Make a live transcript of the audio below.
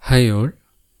Hi all,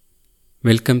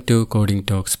 welcome to Coding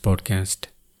Talks podcast.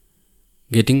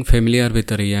 Getting familiar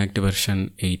with React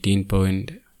version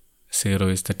 18.0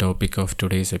 is the topic of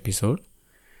today's episode.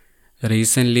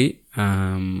 Recently,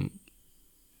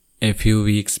 a few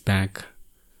weeks back,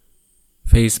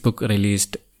 Facebook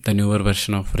released the newer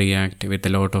version of React with a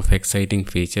lot of exciting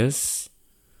features.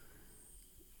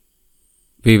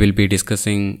 We will be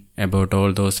discussing about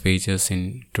all those features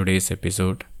in today's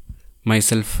episode.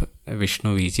 Myself,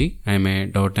 Vishnu VG. I am a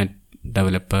 .NET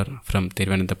developer from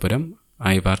Thiruvananthapuram.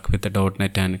 I work with the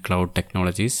 .NET and cloud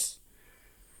technologies.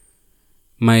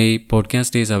 My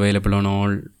podcast is available on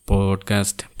all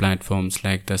podcast platforms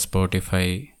like the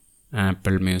Spotify,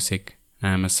 Apple Music,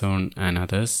 Amazon and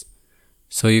others.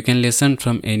 So you can listen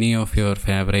from any of your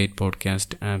favorite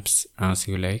podcast apps as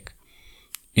you like.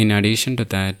 In addition to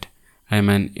that, I am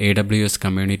an AWS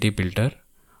community builder.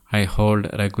 I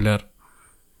hold regular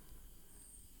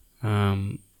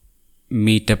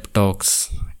meetup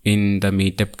talks in the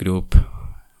meetup group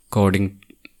Coding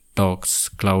Talks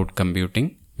Cloud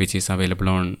Computing, which is available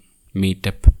on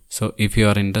Meetup. So if you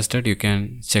are interested, you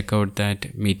can check out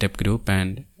that meetup group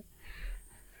and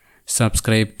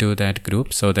subscribe to that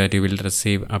group so that you will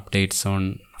receive updates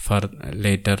on for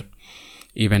later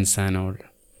events and all.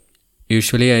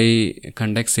 Usually I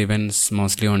conduct events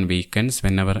mostly on weekends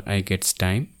whenever I get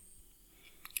time.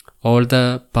 All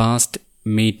the past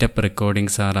meetup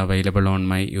recordings are available on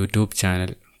my YouTube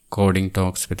channel, Coding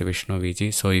Talks with Vishnu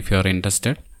VG. So if you are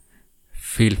interested,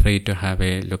 feel free to have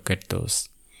a look at those.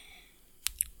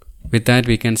 With that,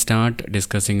 we can start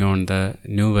discussing on the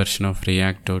new version of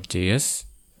React.js,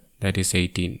 that is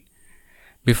 18.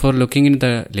 Before looking into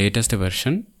the latest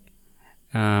version,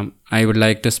 I would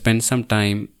like to spend some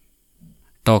time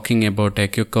talking about a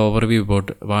quick overview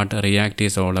about what React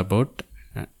is all about.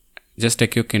 Just a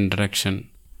quick introduction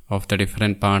of the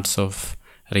different parts of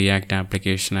React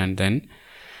application, and then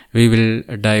we will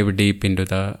dive deep into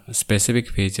the specific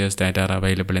features that are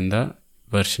available in the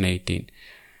version 18.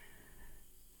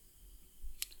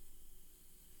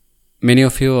 Many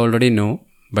of you already know,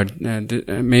 but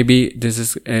maybe this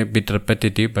is a bit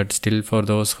repetitive, but still for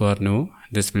those who are new,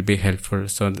 this will be helpful.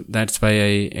 So that's why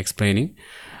I explaining.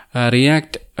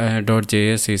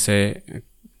 React.js is a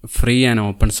free and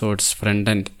open source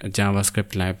front-end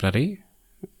JavaScript library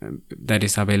that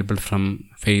is available from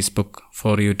Facebook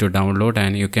for you to download,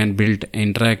 and you can build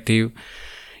interactive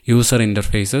user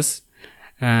interfaces.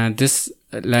 This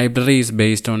library is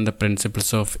based on the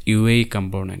principles of UI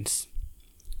components.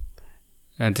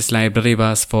 This library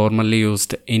was formerly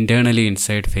used internally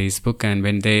inside Facebook, and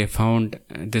when they found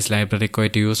this library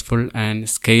quite useful and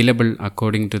scalable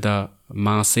according to the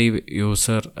massive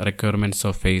user requirements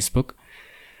of Facebook,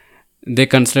 they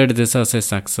considered this as a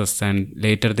success, and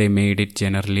later they made it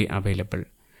generally available.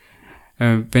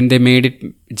 When they made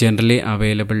it generally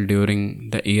available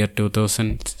during the year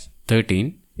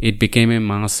 2013, it became a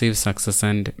massive success,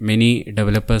 and many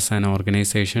developers and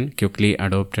organizations quickly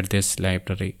adopted this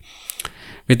library.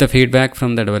 With the feedback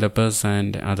from the developers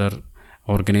and other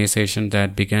organizations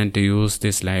that began to use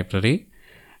this library,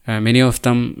 many of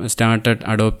them started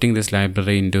adopting this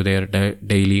library into their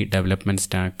daily development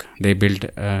stack. They built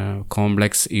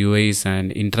complex UIs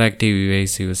and interactive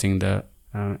UIs using the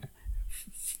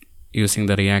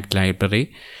React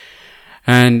library,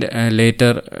 and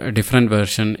later a different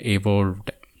version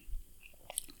evolved.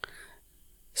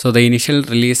 So the initial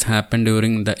release happened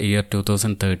during the year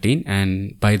 2013,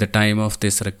 and by the time of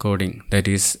this recording, that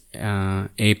is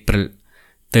April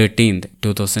 13th,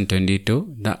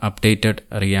 2022, the updated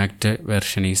React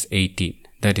version is 18.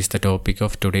 That is the topic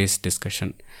of today's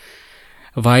discussion.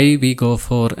 Why we go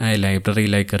for a library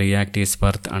like React is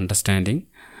worth understanding.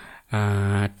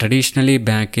 Traditionally,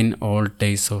 back in old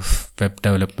days of web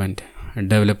development,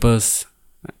 developers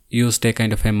used a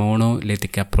kind of a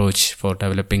monolithic approach for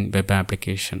developing web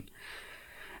application.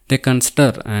 They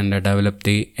consider and develop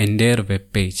the entire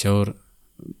web page or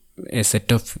a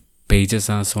set of pages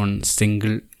as one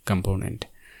single component.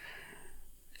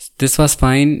 This was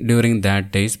fine during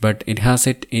that days, but it has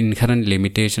its inherent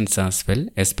limitations as well,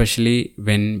 especially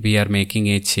when we are making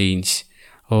a change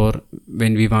or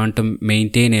when we want to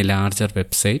maintain a larger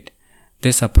website.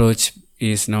 This approach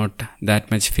is not that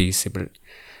much feasible.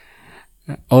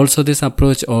 Also, this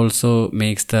approach also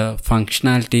makes the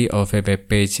functionality of a web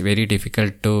page very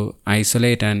difficult to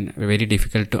isolate and very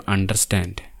difficult to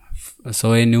understand.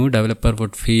 So a new developer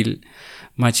would feel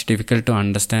much difficult to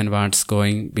understand what's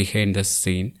going behind the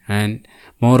scene, and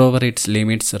moreover it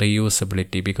limits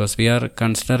reusability, because we are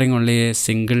considering only a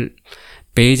single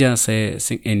page as a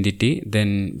entity,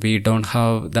 then we don't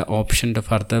have the option to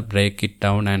further break it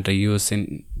down and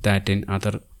reuse that in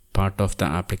other part of the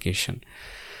application.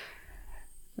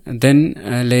 Then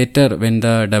later, when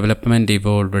the development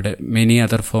evolved, many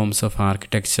other forms of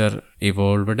architecture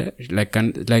evolved, like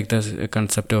the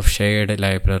concept of shared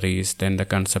libraries, then the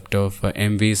concept of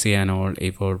MVC and all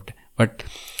evolved. But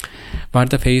what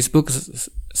the Facebook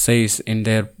says in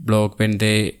their blog, when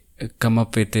they come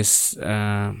up with this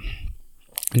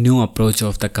new approach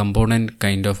of the component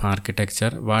kind of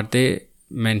architecture, what they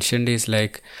mentioned is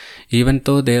like, even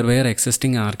though there were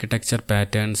existing architecture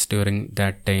patterns during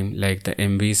that time, like the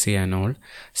MVC and all,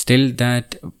 still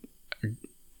that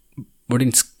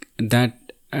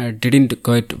didn't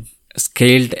quite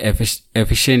scaled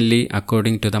efficiently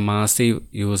according to the massive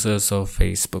users of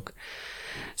Facebook.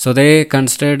 So they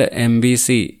considered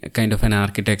MVC kind of an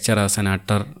architecture as an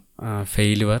utter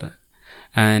failure,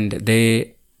 and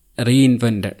they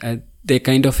reinvented. They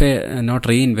kind of not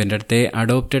reinvented, they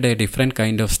adopted a different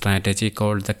kind of strategy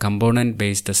called the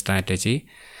component-based strategy,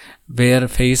 where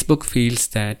Facebook feels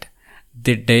that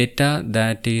the data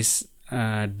that is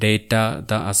data,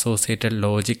 the associated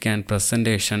logic and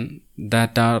presentation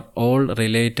that are all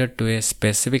related to a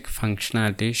specific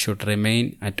functionality should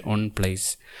remain at one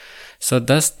place. So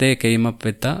thus they came up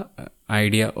with the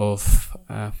idea of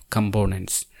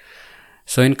components.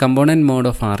 So in component mode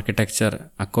of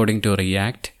architecture, according to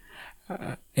React,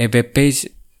 a web page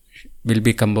will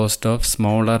be composed of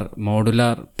smaller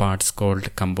modular parts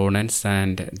called components,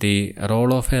 and the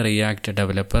role of a React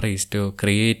developer is to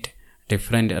create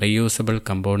different reusable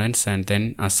components and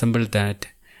then assemble that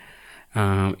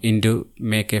into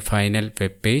make a final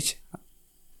web page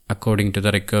according to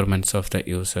the requirements of the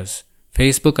users.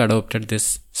 Facebook adopted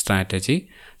this strategy.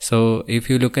 So if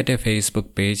you look at a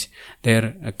Facebook page,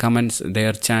 their comments,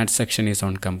 their chat section is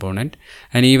on component,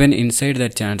 and even inside the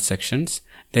chat sections,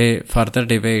 they further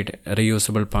divide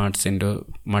reusable parts into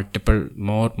multiple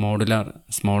more modular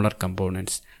smaller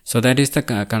components. So that is the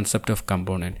concept of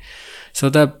component. So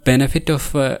the benefit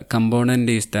of component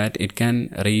is that it can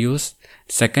reuse.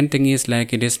 Second thing is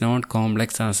like it is not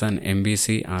complex as an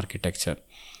MVC architecture.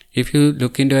 If you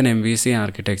look into an MVC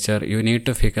architecture, you need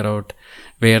to figure out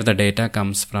where the data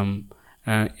comes from.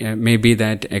 Maybe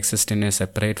that exists in a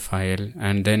separate file,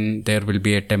 and then there will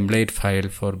be a template file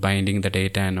for binding the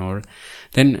data and all.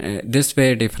 Then this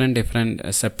way different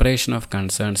separation of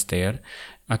concerns there.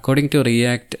 According to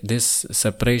React, this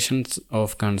separations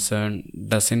of concern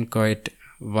doesn't quite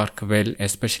work well,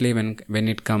 especially when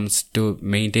it comes to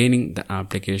maintaining the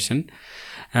application,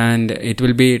 and it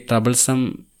will be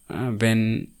troublesome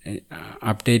when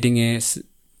updating a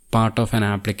part of an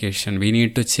application. We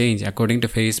need to change, according to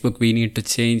Facebook, we need to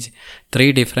change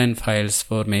 3 different files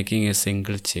for making a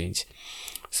single change.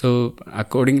 So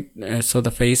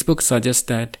the Facebook suggests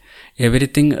that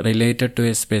everything related to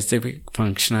a specific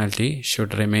functionality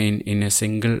should remain in a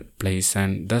single place,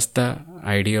 and thus the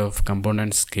idea of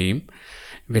component scheme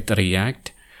with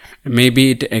React.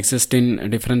 Maybe it exists in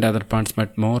different other parts,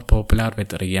 but more popular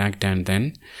with React, and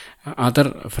then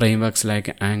other frameworks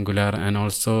like Angular, and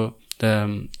also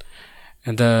the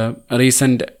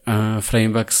recent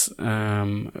frameworks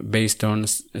based on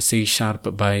C#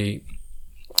 by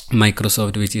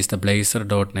Microsoft, which is the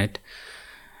Blazor.net,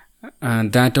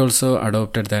 that also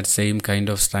adopted that same kind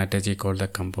of strategy called the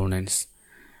components.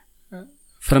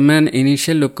 From an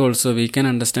initial look also, we can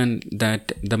understand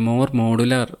that the more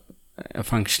modular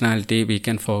functionality we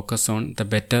can focus on, the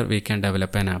better we can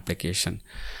develop an application.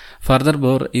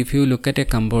 Furthermore, if you look at a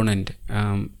component,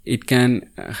 we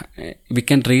can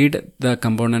read the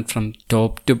component from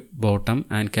top to bottom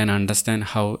and can understand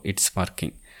how it's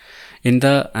working. In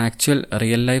the actual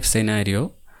real life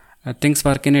scenario, things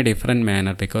work in a different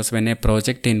manner, because when a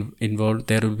project involved,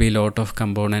 there will be a lot of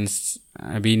components.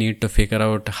 We need to figure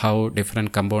out how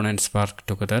different components work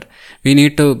together. We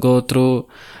need to go through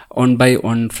one by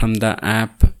one from the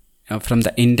app, from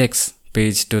the index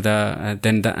page to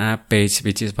then the app page,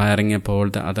 which is firing up all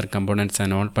the other components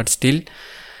and all. But still,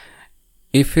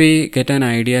 if we get an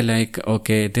idea like,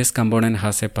 okay, this component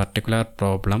has a particular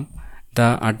problem,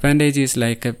 the advantage is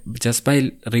like just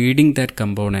by reading that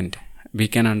component, we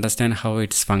can understand how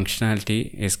its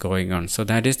functionality is going on. So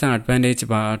that is the advantage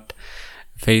what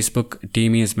Facebook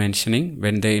team is mentioning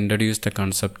when they introduced the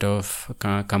concept of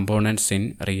components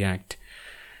in React.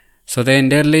 So they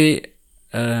entirely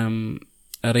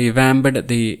revamped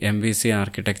the MVC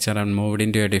architecture and moved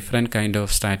into a different kind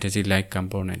of strategy like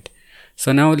component.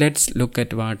 So now let's look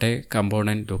at what a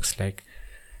component looks like.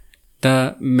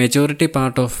 The majority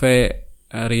part of a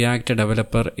React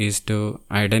developer is to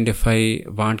identify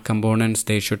what components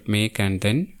they should make and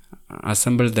then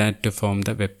assemble that to form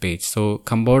the web page. So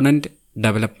component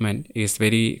development is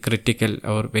very critical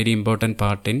or very important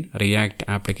part in React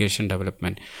application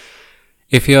development.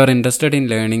 If you are interested in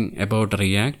learning about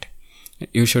React,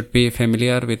 you should be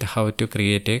familiar with how to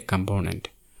create a component.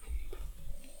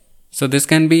 So this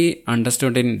can be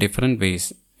understood in different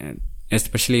ways,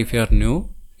 especially if you are new.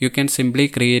 You can simply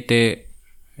create a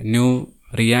new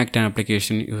React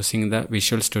application using the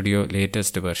Visual Studio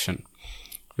latest version.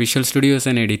 Visual Studio is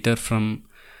an editor from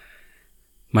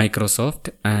Microsoft,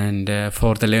 and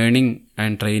for the learning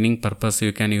and training purpose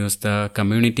you can use the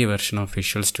community version of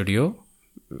Visual Studio,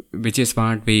 which is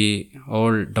what we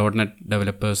all .NET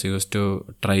developers use to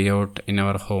try out in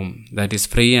our home. That is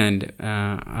free and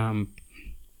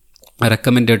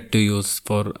recommended to use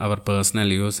for our personal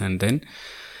use. And then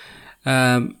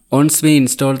once we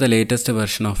install the latest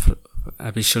version of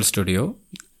Visual Studio,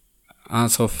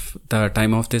 as of the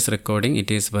time of this recording, it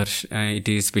is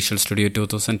Visual Studio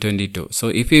 2022. So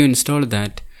if you install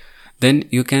that, then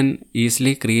you can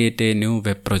easily create a new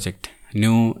web project,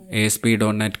 new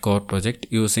ASP.NET Core project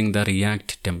using the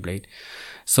React template.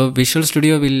 So Visual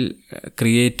Studio will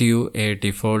create you a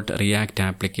default React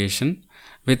application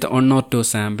with 1 or 2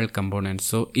 sample components.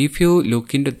 So if you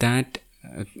look into that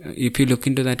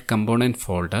component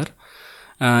folder,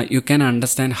 you can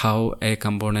understand how a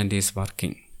component is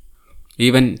working,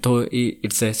 even though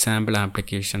it's a sample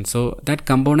application. So that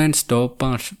component stop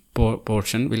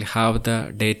portion will have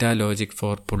the data logic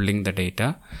for pulling the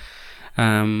data.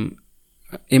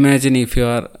 Imagine if you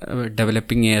are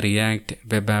developing a React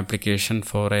web application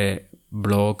for a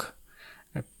blog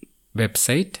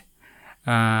website.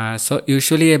 So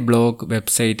usually a blog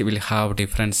website will have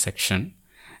different section,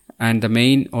 and the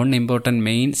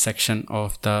main section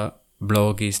of the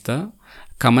blog is the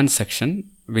comment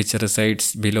section, which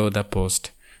resides below the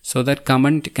post. So that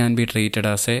comment can be treated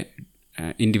as a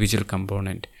individual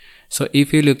component. So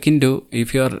if you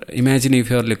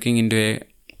are looking into a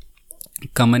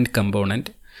comment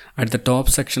component, at the top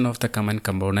section of the comment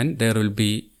component there will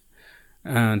be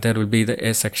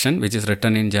a section which is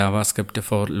written in JavaScript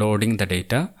for loading the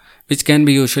data, which can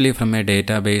be usually from a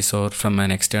database or from an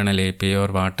external API or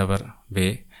whatever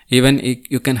way. Even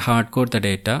you can hardcode the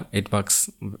data, it works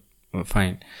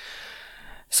fine.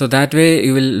 So that way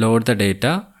you will load the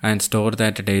data and store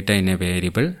that data in a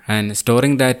variable, and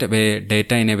storing that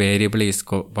data in a variable is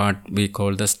what we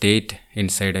call the state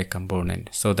inside a component.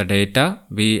 So the data,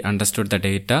 we understood the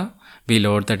data, we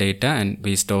load the data and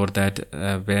we store that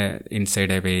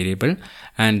inside a variable,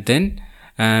 and then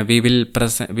we will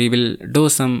do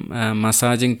some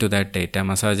massaging to that data.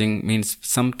 Massaging means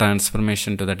some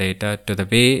transformation to the data to the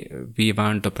way we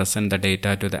want to present the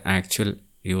data to the actual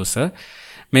user.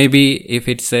 Maybe if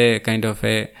it's a kind of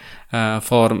a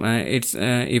form,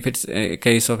 if it's a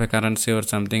case of a currency or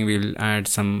something, we will add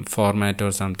some format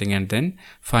or something, and then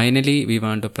finally we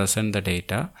want to present the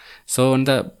data. So on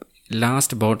the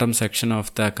last bottom section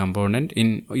of the component,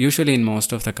 usually in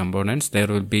most of the components there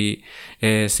will be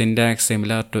a syntax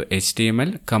similar to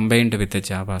HTML combined with the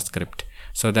JavaScript.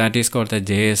 So that is called the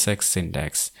JSX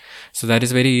syntax. So that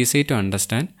is very easy to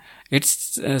understand.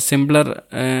 It's simple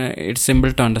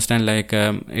to understand, like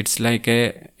it's like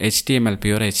a HTML,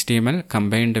 pure HTML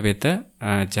combined with a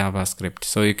JavaScript.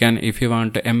 So you can, if you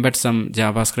want to embed some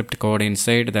JavaScript code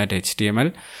inside that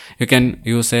HTML, you can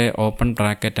use a open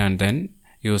bracket and then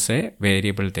use a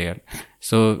variable there.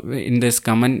 So in this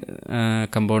common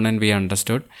component, we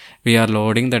understood we are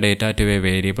loading the data to a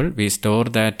variable. We store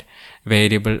that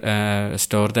variable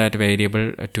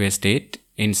to a state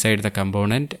inside the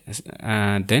component.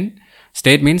 Then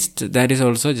state means that is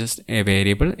also just a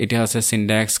variable. It has a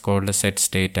syntax called set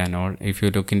state and all. If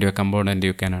you look into a component,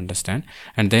 you can understand.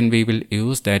 And then we will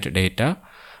use that data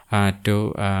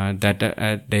to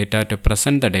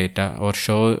present the data or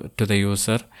show to the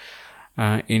user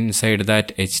inside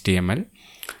that HTML.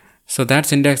 So that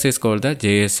syntax is called the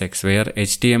JSX, where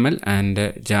HTML and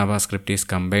JavaScript is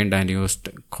combined and used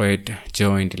quite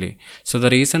jointly. So the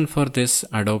reason for this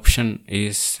adoption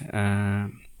is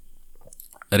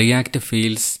React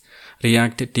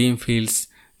team feels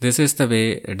this is the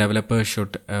way developers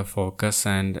should focus,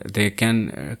 and they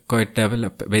can quite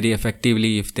develop very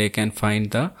effectively if they can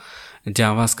find the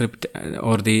JavaScript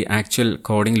or the actual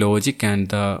coding logic and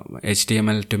the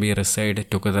HTML to be reside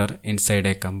together inside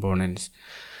a components.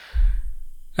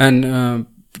 And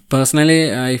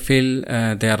personally, I feel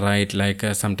they are right. Like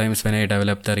sometimes when I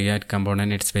develop the React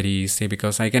component, it's very easy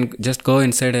because I can just go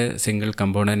inside a single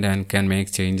component and can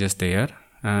make changes there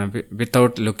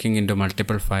without looking into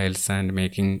multiple files and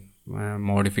making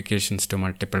modifications to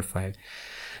multiple files.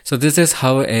 So this is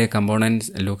how a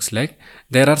component looks like.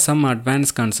 There are some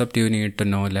advanced concepts you need to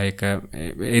know, like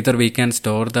either we can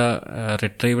store the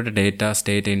retrieved data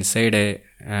state inside a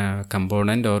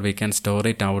component, or we can store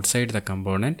it outside the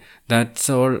component. That's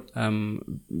all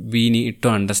we need to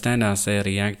understand as a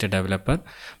React developer.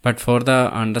 But for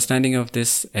the understanding of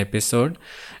this episode,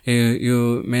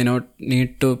 you may not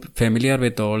need to familiar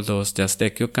with all those. Just a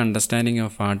quick understanding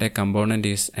of what a component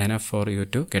is enough for you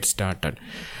to get started.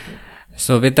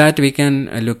 So with that, we can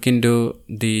look into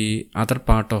the other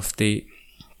part of the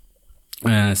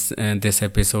this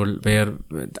episode,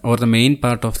 or the main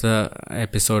part of the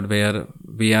episode, where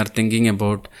we are thinking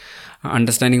about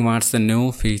understanding what's the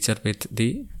new feature with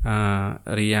the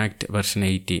React version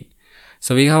 18.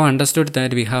 So we have understood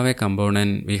that we have a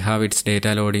component, we have its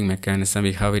data loading mechanism,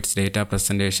 we have its data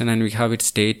presentation, and we have its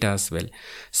state as well.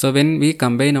 So when we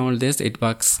combine all this, it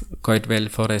works quite well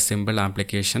for a simple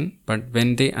application. But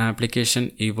when the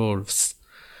application evolves,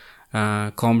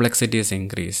 complexities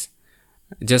increase.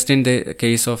 Just in the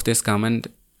case of this comment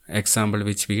example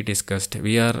which we discussed,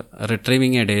 we are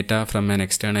retrieving a data from an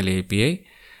external API.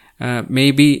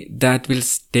 Maybe that will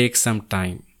take some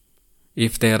time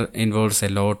if there involves a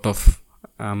lot of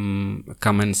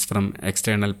comments from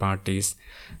external parties.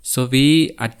 So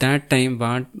we, at that time,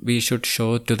 what we should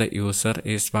show to the user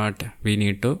is what we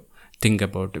need to think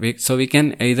about. So we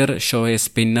can either show a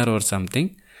spinner or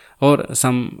something, or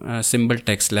some simple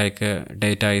text like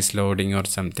data is loading or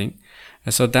something.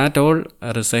 So that all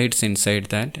resides inside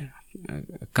that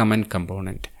comment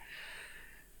component.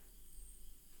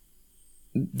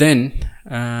 Then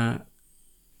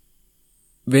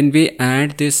when we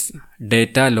add this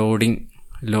data loading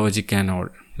logic and all,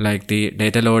 like the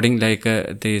data loading, like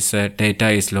this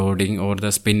data is loading, or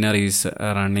the spinner is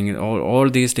running, all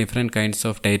these different kinds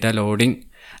of data loading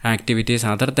activities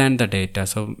other than the data.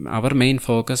 So our main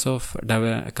focus of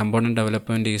component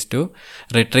development is to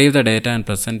retrieve the data and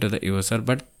present to the user,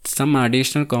 but some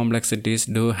additional complexities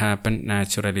do happen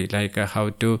naturally, like how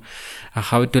to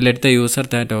let the user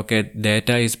that okay,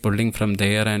 data is pulling from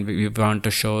there, and we want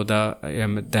to show the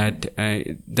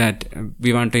that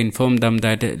we want to inform them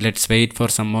that let's wait for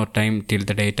some more time till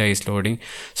the data is loading.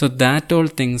 So that all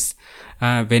things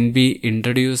when we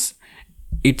introduce,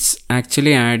 it's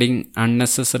actually adding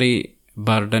unnecessary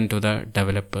burden to the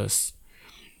developers.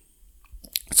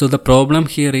 So the problem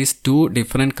here is two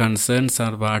different concerns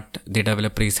are what the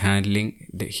developer is handling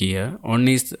here. One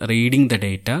is reading the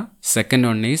data. Second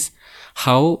one is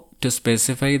how to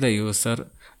specify the user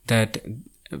that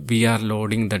we are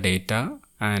loading the data,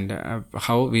 and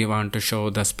how we want to show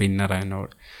the spinner and all.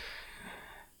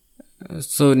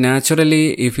 So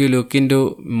naturally, if you look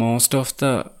into most of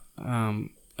the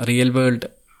real world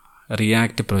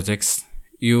React projects,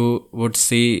 you would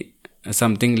see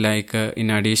something like in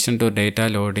addition to data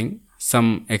loading,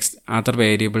 some other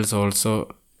variables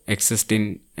also exist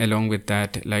along with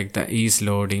that, like the is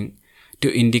loading,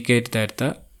 to indicate that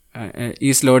the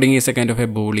is loading is a kind of a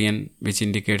boolean which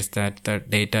indicates that the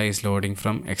data is loading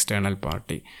from external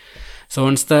party. So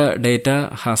once the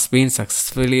data has been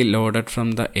successfully loaded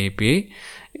from the API,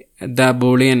 the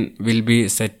boolean will be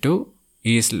set to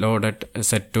is loaded,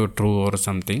 set to true or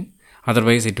something,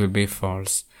 otherwise it will be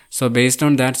false. So based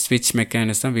on that switch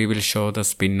mechanism, we will show the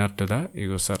spinner to the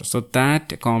user. So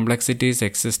that complexities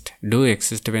do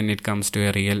exist when it comes to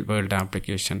a real world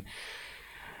application.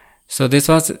 So this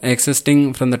was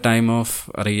existing from the time of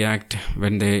React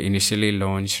when they initially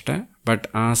launched, but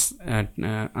as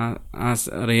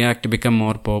React become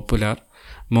more popular,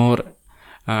 more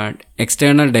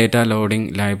external data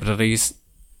loading libraries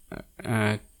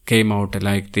came out,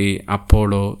 like the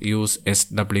Apollo, Use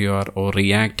SWR, or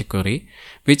React Query,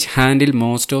 which handle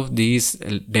most of these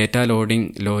data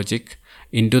loading logic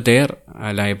into their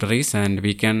libraries, and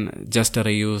we can just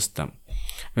reuse them.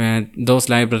 Those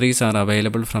libraries are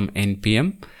available from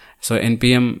NPM. So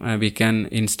NPM, we can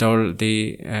install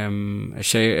the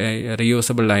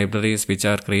reusable libraries which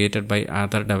are created by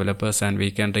other developers, and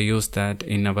we can reuse that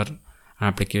in our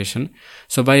application.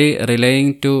 So by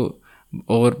relying to,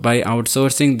 or by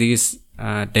outsourcing these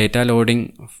data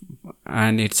loading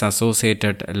and its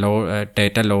associated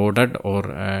data loaded, or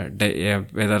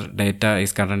whether data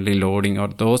is currently loading, or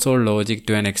those all logic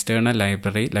to an external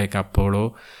library like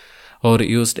Apollo, or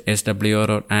used SWR,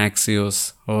 or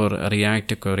Axios, or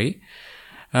React Query,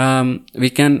 we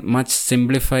can much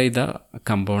simplify the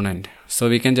component. So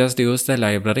we can just use the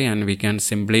library, and we can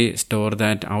simply store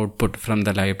that output from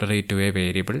the library to a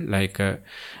variable, like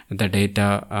the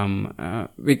data.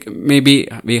 Maybe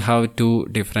we have two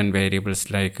different variables,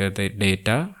 like the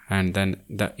data and then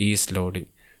the is loading.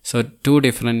 So two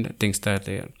different things are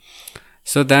there.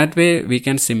 So that way we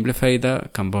can simplify the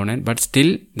component, but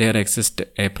still there exists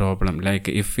a problem. Like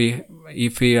if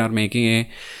we are making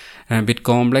a bit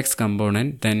complex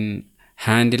component, then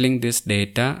handling this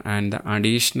data and the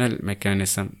additional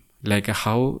mechanism, like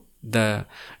how the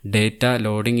data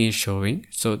loading is showing.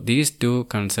 So these two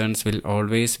concerns will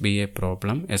always be a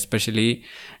problem, especially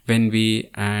when we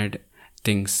add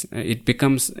things.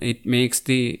 It makes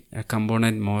the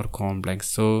component more complex.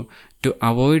 So to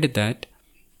avoid that,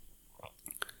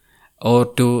 or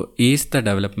to ease the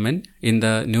development, in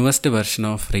the newest version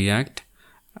of React,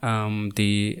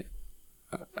 the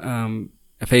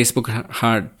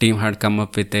Facebook team had come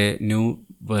up with a new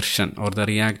version, or the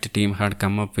React team had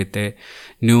come up with a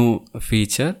new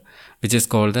feature which is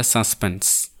called the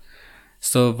suspense.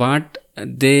 So what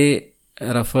they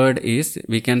referred is,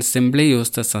 we can simply use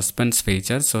the suspense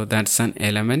feature. So that's an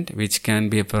element which can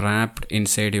be wrapped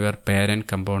inside your parent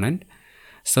component.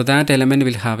 So that element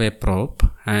will have a prop,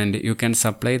 and you can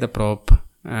supply the prop.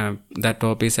 That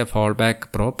prop is a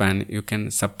fallback prop, and you can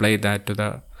supply that to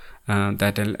the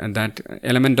that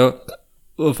element of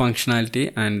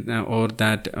functionality, and or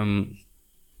that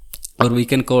or we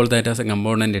can call that as a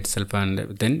component itself, and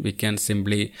then we can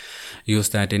simply use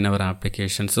that in our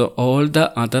application. So all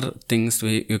the other things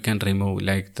you can remove,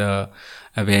 like the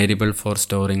variable for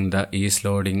storing the ease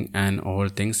loading and all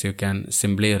things, you can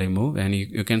simply remove, and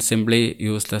you can simply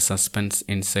use the suspense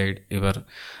inside your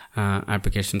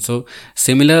application. So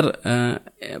similar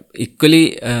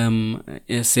equally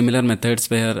similar methods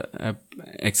were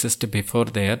exist before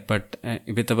there, but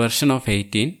with the version of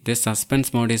 18, this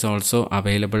suspense mode is also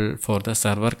available for the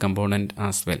server component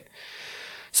as well.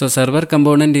 So server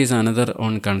component is another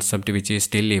one concept which is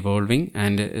still evolving,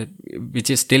 and which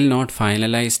is still not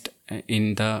finalized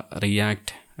in the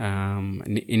React,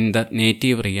 in the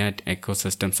native React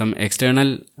ecosystem. Some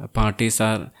external parties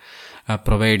are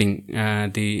providing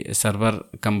the server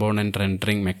component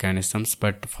rendering mechanisms,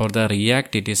 but for the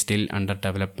React it is still under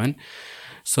development.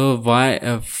 So why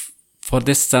for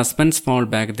this suspense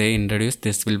fallback they introduced,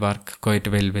 this will work quite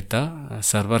well with the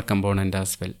server component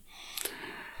as well.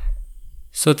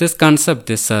 So this concept,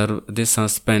 this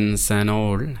suspense and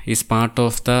all, is part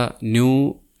of the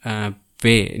new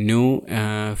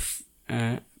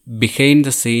behind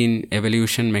the scene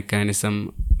evolution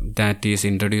mechanism that is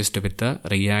introduced with the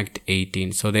React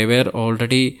 18. So they were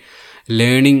already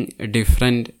learning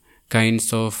different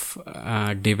kinds of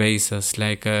devices.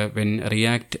 Like when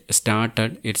React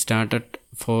started, it started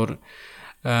for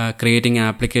creating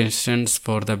applications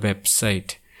for the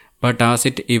website. But as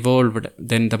it evolved,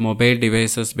 then the mobile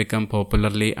devices become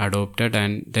popularly adopted,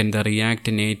 and then the React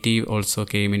Native also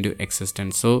came into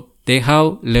existence. So they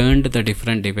have learned the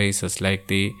different devices, like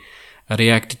the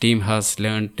React team has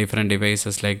learned different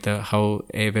devices, like how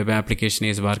a web application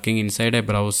is working inside a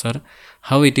browser,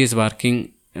 how it is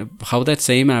working, how that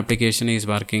same application is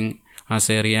working as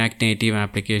a React Native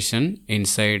application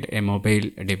inside a mobile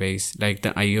device, like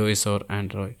the iOS or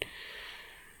Android.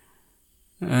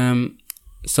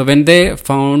 So when they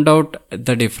found out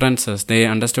the differences, they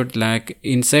understood, like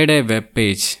inside a web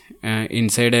page,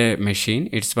 inside a machine,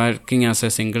 it's working as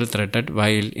a single threaded,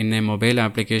 while in a mobile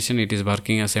application it is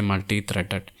working as a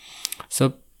multi-threaded.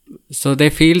 So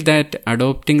they feel that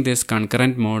adopting this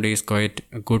concurrent mode is quite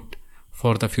good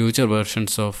for the future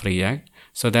versions of React.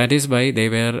 So that is why they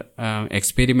were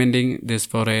experimenting this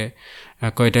for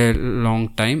quite a long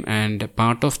time, and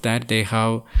part of that they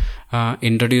have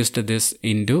introduced this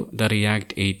into the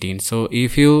React 18. So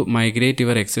if you migrate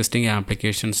your existing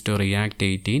applications to React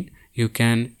 18, you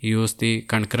can use the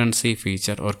concurrency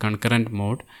feature, or concurrent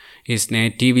mode is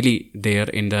natively there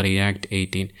in the React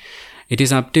 18. It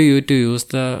is up to you to use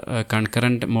the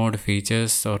concurrent mode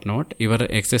features or not. Your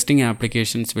existing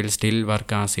applications will still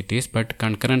work as it is, but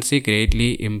concurrency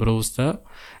greatly improves the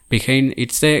behind.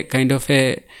 It's a kind of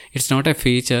it's not a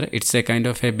feature, it's a kind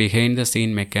of a behind the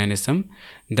scene mechanism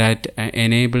that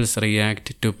enables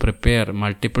React to prepare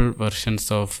multiple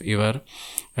versions of your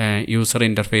user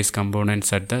interface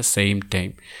components at the same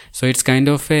time. So it's kind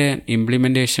of a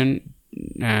implementation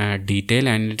detail,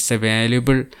 and it's a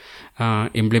valuable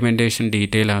implementation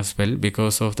detail as well,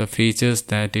 because of the features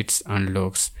that it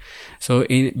unlocks. So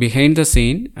behind the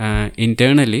scene,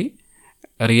 internally,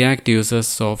 React uses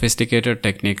sophisticated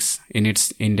techniques in its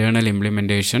internal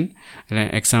implementation,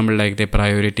 example like the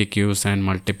priority queues and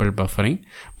multiple buffering.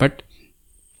 But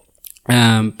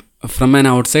from an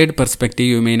outside perspective,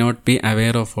 you may not be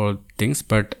aware of all things,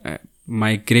 but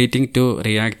migrating to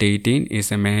React 18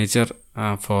 is a major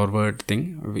forward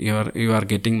thing. You are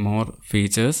getting more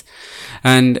features,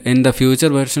 and in the future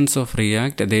versions of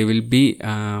React they will be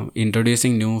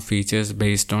introducing new features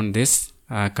based on this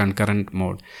concurrent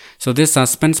mode. So this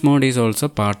suspense mode is also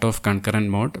part of concurrent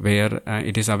mode, where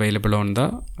it is available on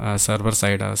the server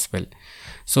side as well.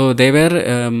 So they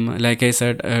were, like I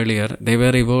said earlier, they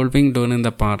were evolving during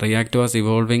the part. React was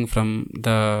evolving from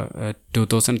the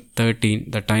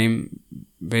 2013, the time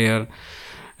where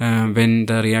when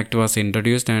the React was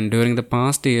introduced, and during the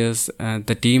past years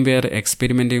the team were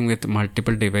experimenting with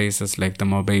multiple devices like the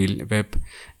mobile, web.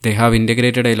 They have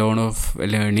integrated a lot of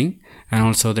learning and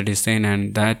also the design,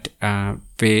 and that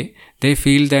way they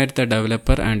feel that the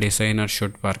developer and designer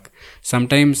should work.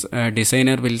 Sometimes a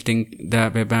designer will think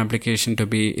the web application to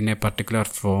be in a particular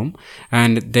form,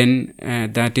 and then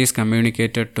that is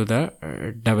communicated to the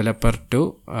developer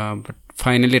to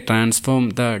finally transform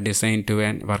the design to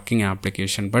a working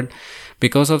application. But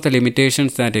because of the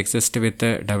limitations that exist with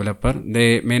the developer,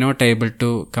 they may not able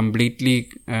to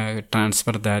completely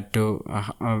transfer that to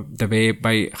the way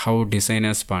by how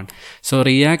designers want. So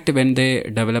React, when they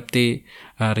developed the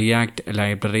React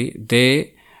library,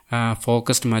 they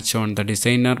focused much on the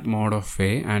designer mode of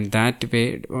way, and that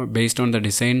way, based on the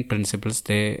design principles,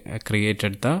 they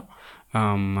created the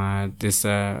this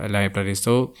library.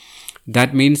 So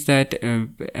that means that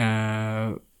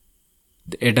a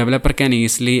developer can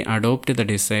easily adopt the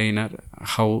designer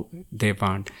how they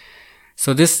want.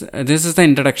 So this is the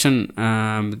introduction.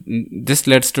 This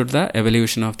leads to the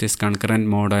evolution of this concurrent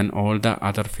mode and all the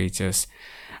other features.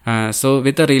 So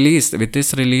with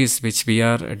this release which we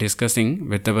are discussing,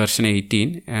 with the version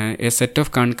 18, a set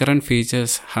of concurrent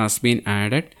features has been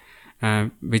added,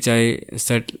 which I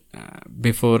said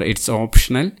before, it's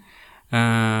optional.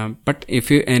 But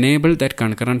if you enable that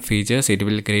concurrent features, it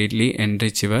will greatly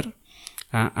enrich your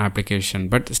application.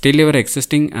 But still your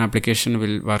existing application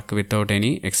will work without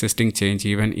any existing change,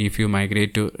 even if you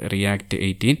migrate to React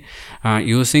 18.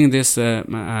 Using this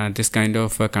kind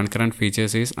of concurrent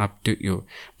features is up to you.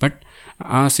 But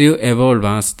as you evolve,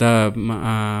 as the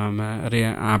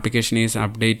application is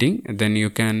updating, then you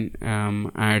can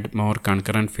add more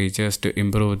concurrent features to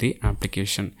improve the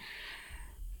application.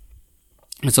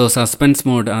 So suspense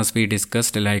mode, as we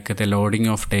discussed, like the loading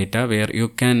of data, where you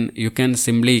can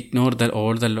simply ignore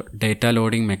all the data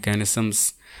loading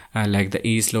mechanisms, like the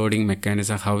ease loading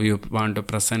mechanism, how you want to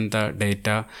present the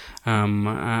data,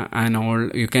 and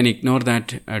all. You can ignore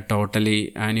that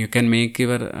totally, and you can make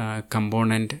your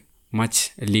component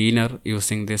much leaner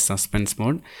using this suspense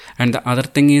mode. And the other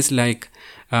thing is like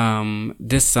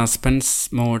this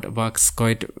suspense mode works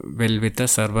quite well with the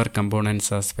server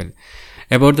components as well.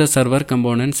 About the server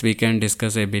components we can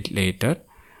discuss a bit later,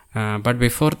 but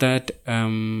before that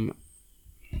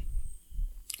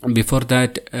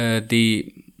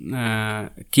the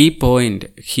key point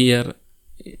here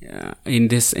in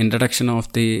this introduction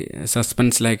of the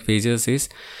suspense like features is,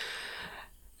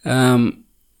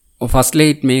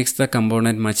 firstly, it makes the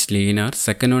component much leaner.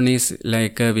 Second one is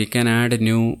like we can add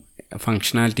new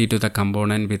functionality to the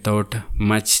component without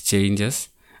much changes,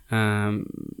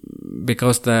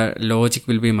 because the logic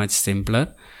will be much simpler.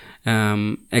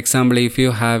 Example, if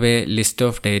you have a list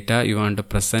of data you want to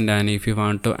present, and if you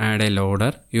want to add a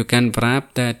loader, you can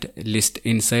wrap that list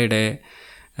inside a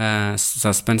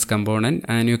suspense component,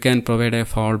 and you can provide a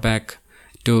fallback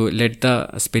to let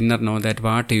the spinner know that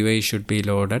what UI should be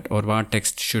loaded or what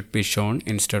text should be shown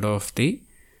instead of the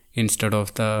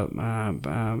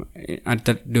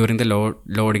during the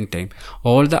loading time.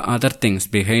 All the other things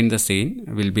behind the scene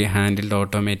will be handled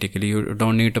automatically. You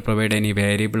don't need to provide any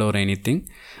variable or anything.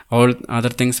 All other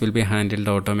things will be handled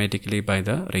automatically by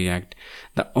the React.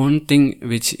 The one thing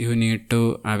which you need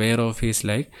to aware of is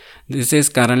like, this is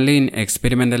currently in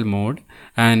experimental mode,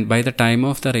 and by the time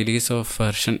of the release of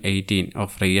version 18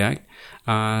 of React,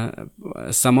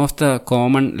 some of the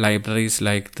common libraries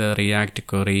like the React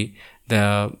Query,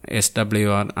 the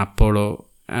SWR, Apollo,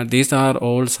 these are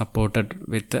all supported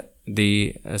with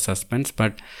the suspense,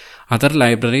 but other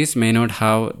libraries may not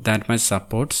have that much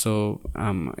support. So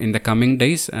in the coming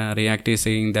days, React is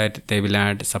saying that they will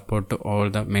add support to all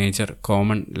the major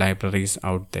common libraries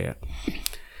out there.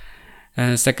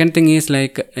 Second thing is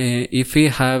like,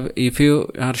 if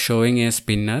you are showing a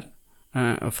spinner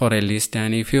for a list,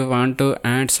 and if you want to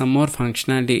add some more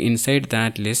functionality inside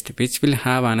that list which will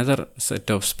have another set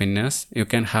of spinners, you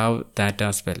can have that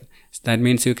as well. That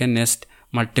means you can nest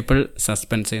multiple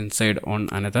suspense inside on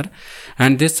another,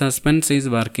 and this suspense is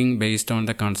working based on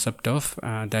the concept of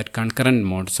that concurrent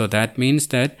mode. So that means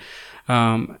that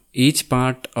each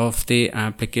part of the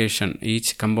application,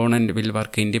 each component will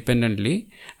work independently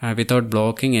without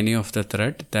blocking any of the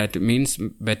thread. That means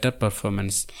better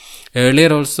performance.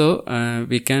 Earlier also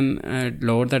we can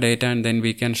load the data and then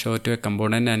we can show to a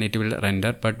component and it will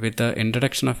render, but with the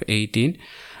introduction of 18,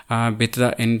 with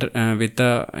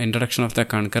the introduction of the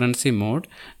concurrency mode,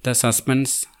 the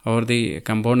suspense or the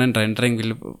component rendering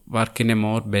will work in a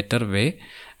more better way.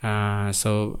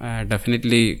 So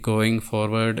definitely going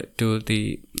forward to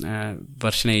the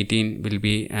version 18 will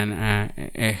be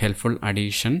a helpful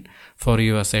addition for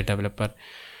you as a developer.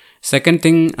 Second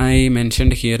thing I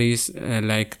mentioned here is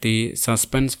like the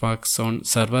suspense works on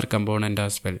server component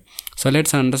as well. So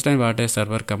let's understand what a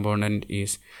server component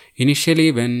is.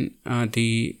 Initially, when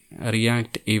the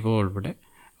React evolved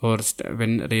or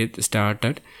when it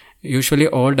started, usually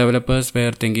all developers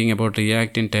were thinking about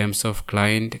React in terms of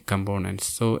client components.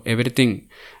 So everything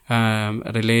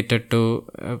related to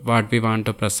what we want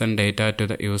to present data to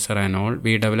the user and all,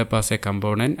 we develop as a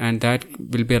component, and that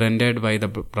will be rendered by the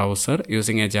browser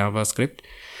using a JavaScript,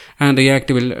 and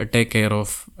React will take care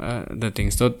of the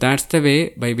things. So that's the way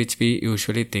by which we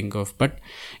usually think of. But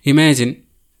imagine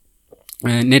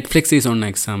Netflix is one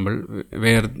example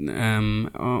where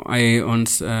I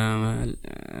once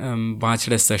watched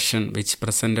a session which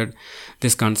presented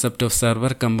this concept of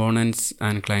server components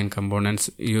and client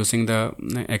components using the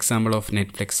example of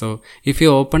Netflix. So if you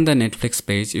open the Netflix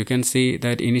page, you can see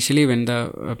that initially when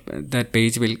that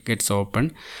page gets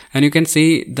open, and you can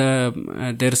see there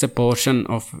is a portion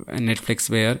of Netflix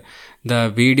where the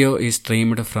video is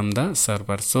streamed from the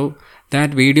server. So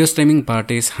that video streaming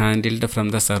part is handled from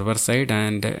the server side,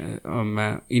 and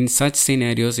in such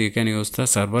scenarios you can use the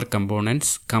server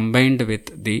components combined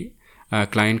with the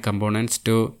client components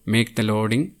to make the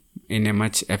loading in a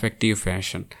much effective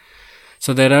fashion.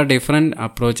 So there are different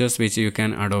approaches which you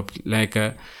can adopt, like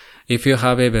if you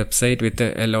have a website with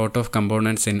a lot of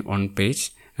components in one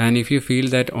page, and if you feel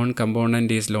that one component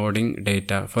is loading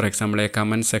data, for example a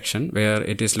comment section where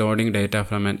it is loading data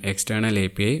from an external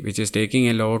API which is taking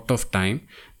a lot of time,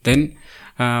 then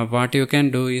what you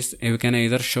can do is you can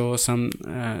either show some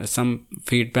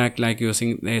feedback, like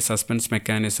using a suspense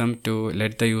mechanism to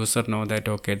let the user know that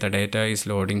okay, the data is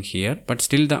loading here, but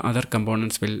still the other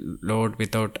components will load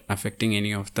without affecting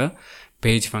any of the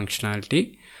page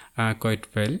functionality quite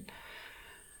well.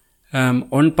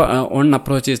 One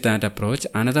approach is that approach.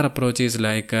 Another approach is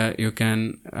like you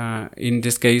can in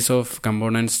this case of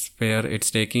components where it's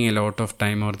taking a lot of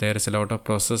time or there is a lot of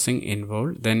processing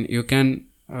involved, then you can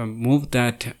move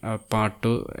that part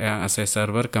to as a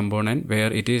server component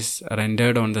where it is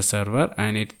rendered on the server,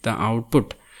 and the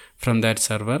output from that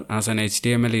server as an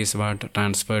HTML is what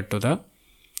transferred to the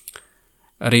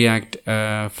React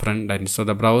front end. So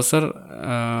the browser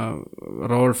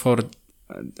role for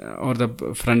or the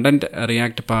front-end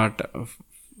React part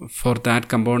for that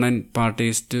component part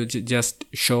is to just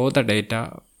show the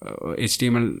data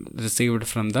HTML received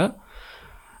from the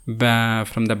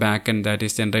backend that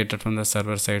is generated from the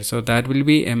server side. So that will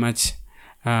be a much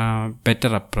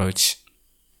better approach.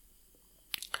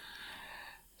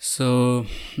 So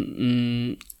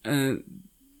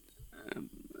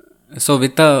so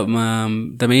with the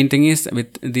main thing is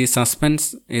with the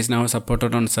suspense is now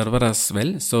supported on server as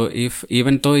well. So if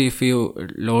you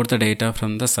load the data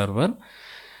from the server,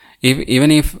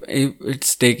 even if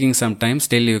it's taking some time,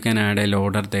 still you can add a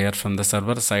loader there from the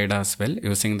server side as well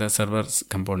using the server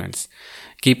components.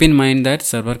 Keep in mind that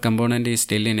server component is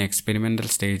still in experimental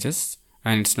stages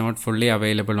and it's not fully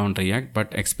available on React,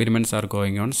 but experiments are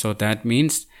going on. So that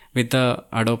means with the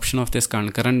adoption of this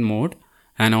concurrent mode,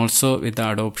 and also with the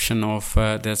adoption of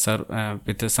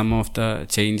with some of the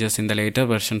changes in the later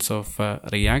versions of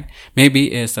React,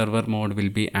 maybe a server mode will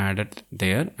be added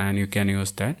there and you can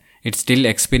use that. It's still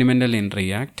experimental in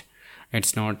React.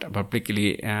 It's not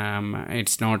publicly,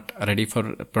 it's not ready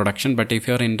for production, but if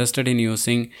you're interested in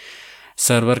using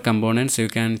server components, you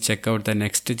can check out the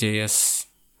Next.js,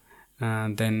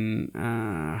 then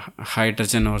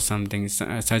Hydrogen or something,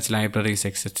 such libraries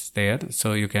exist there.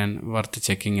 So you can worth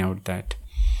checking out that.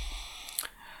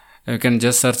 You can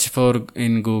just search for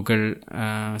in Google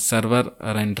server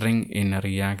rendering in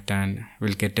React and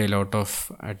will get a lot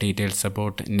of details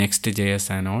about Next.js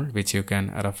and all, which you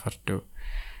can refer to.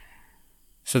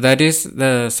 So that is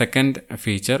the second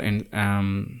feature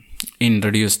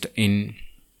introduced in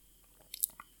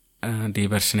the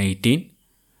version 18.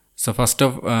 So first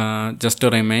of just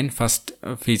to remind, first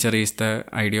feature is the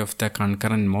idea of the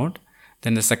concurrent mode.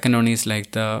 Then the second one is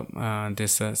like the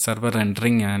this server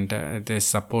rendering and the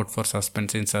support for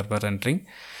suspense in server rendering.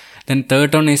 Then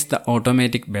third one is the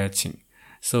automatic batching.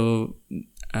 So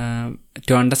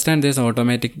to understand this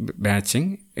automatic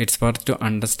batching, it's worth to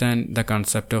understand the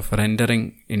concept of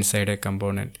rendering inside a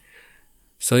component.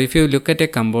 So if you look at a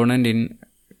component in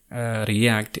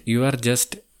React, you are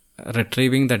just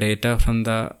retrieving the data from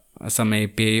some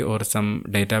API or some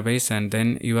database, and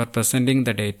then you are presenting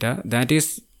the data. That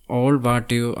is all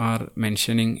what you are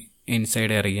mentioning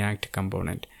inside a React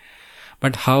component.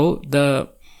 But how the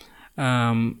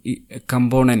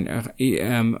component,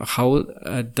 how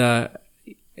the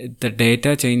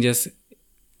data changes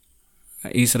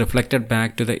is reflected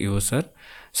back to the user.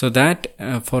 So that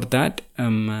for that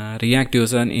React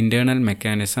uses an internal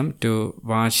mechanism to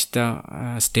watch the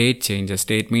state changes.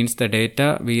 State means the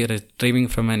data we are retrieving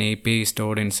from an API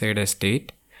stored inside a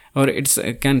state, or it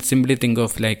can simply think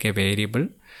of like a variable.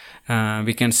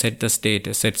 We can set the state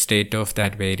of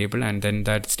that variable, and then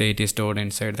that state is stored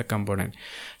inside the component.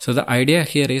 So the idea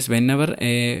here is whenever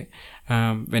a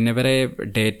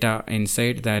data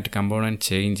inside that component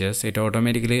changes, it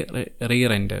automatically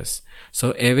re-renders.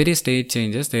 So every state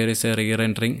changes, there is a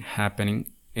re-rendering happening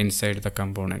inside the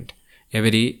component.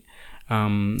 Every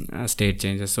state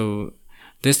changes. So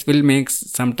this will make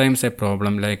sometimes a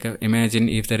problem. Like imagine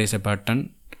if there is a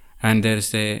button and there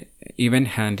is a event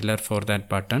handler for that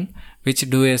button, which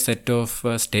do a set of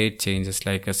state changes,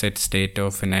 like a set state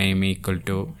of name equal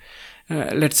to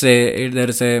let's say there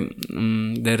is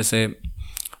a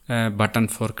button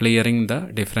for clearing the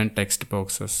different text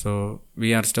boxes. So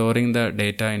we are storing the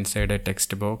data inside a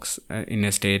text box in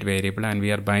a state variable, and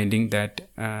we are binding that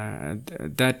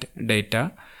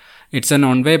data. It's a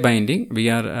non-way binding. We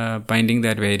are binding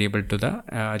that variable to the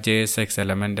JSX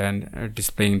element and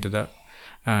displaying to the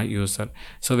user.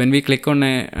 So when we click on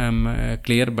a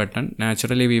clear button,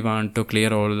 naturally we want to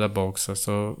clear all the boxes.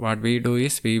 So what we do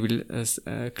is we will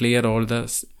clear all the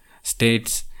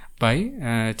states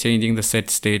by changing the set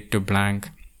state to blank.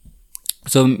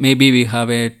 So maybe we have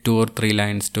 2 or 3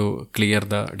 lines to clear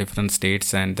the different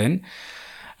states, and then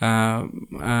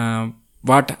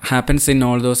what happens in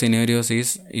all those scenarios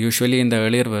is usually in the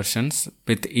earlier versions,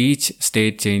 with each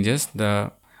state changes,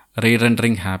 the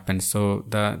re-rendering happens. So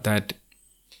that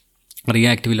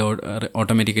React will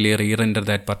automatically re-render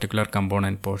that particular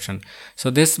component portion. So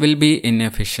this will be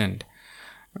inefficient,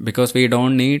 because we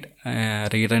don't need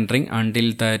re-rendering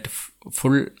until that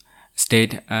full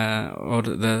state or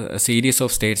the series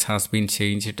of states has been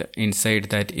changed inside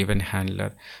that event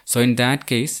handler. So in that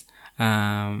case,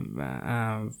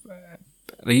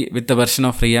 with the version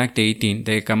of React 18,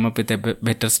 they come up with a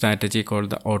better strategy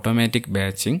called the automatic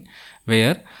batching,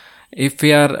 where if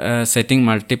we are setting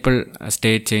multiple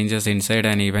state changes inside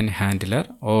an event handler,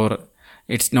 or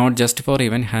it's not just for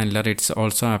event handler, it's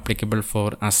also applicable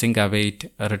for async await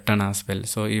return as well.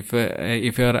 So if you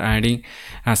are adding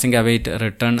async await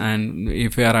return, and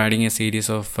if you are adding a series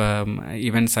of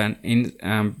events and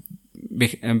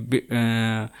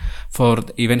for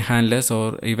event handlers,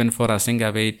 or even for async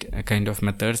await kind of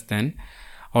methods, then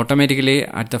automatically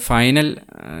at the final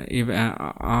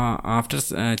after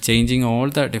changing all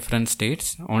the different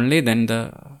states, only then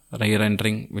the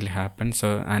re-rendering will happen.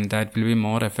 So, and that will be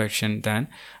more efficient than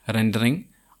rendering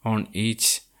on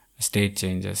each state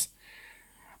changes.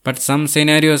 But some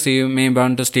scenarios you may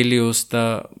want to still use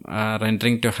the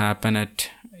rendering to happen at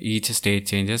each state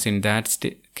changes. In that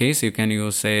case, you can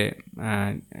use a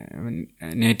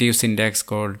native syntax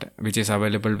called, which is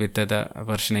available with the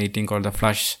version 18, called the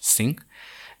flush sync,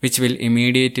 which will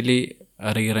immediately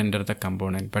re-render the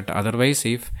component. But otherwise,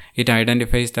 if it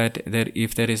identifies that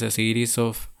if there is a series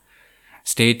of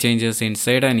state changes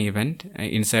inside an event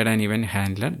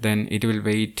handler, then it will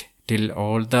wait till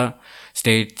all the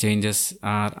state changes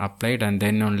are applied, and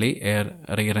then only a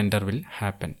re-render will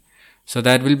happen. So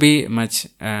that will be much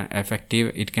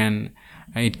effective. It can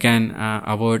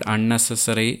avoid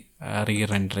unnecessary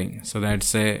re-rendering. So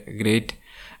that's a great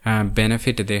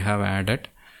benefit they have added.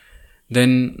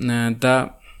 Then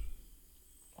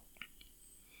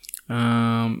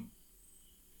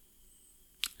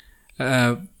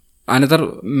another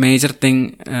major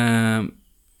thing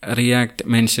React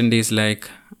mentioned is like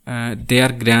they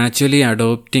are gradually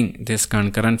adopting these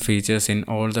concurrent features in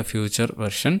all the future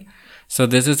version. So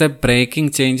this is a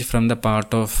breaking change from the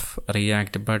part of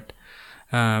React, but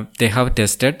they have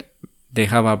tested, they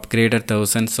have upgraded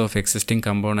thousands of existing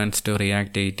components to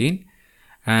React 18,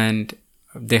 and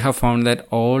they have found that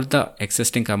all the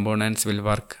existing components will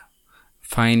work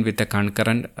fine with the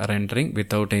concurrent rendering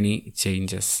without any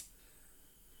changes.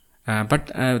 But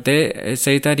they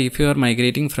say that if you are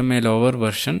migrating from a lower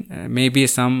version, maybe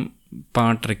some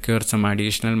part requires some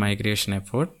additional migration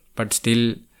effort, but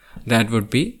still that would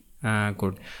be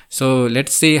good. So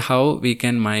let's see how we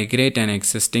can migrate an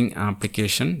existing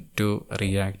application to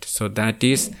React. So that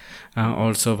is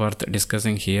also worth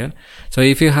discussing here. So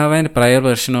if you have a prior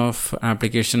version of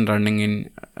application running in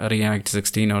React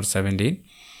 16 or 17,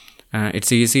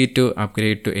 it's easy to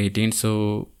upgrade to 18.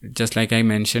 So just like I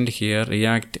mentioned here,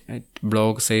 React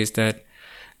blog says that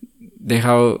they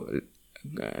have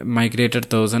migrated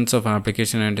thousands of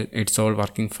applications and it's all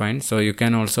working fine. So you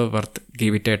can also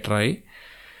give it a try.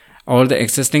 All the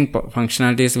existing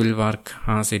functionalities will work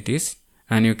as it is,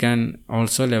 and you can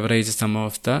also leverage some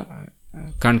of the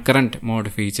concurrent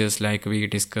mode features like we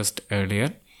discussed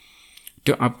earlier.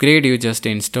 To upgrade, you just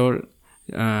install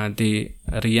the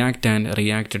React and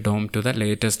React DOM to the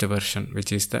latest version,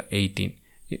 which is the 18.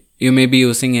 You may be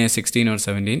using a 16 or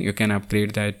 17. You can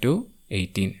upgrade that to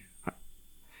 18.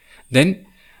 Then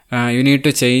you need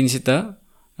to change the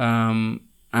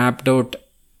app.js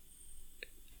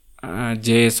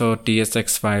or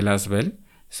tsx file as well.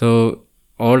 So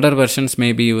older versions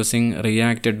may be using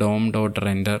React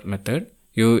DOM.render method.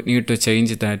 You need to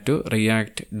change that to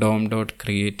React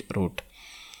DOM.create root.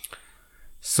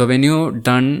 So when you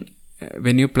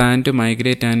plan to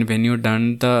migrate and when you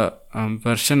done the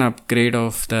version upgrade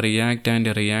of the React and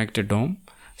React DOM,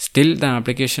 still the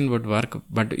application would work,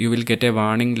 but you will get a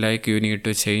warning like you need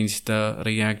to change the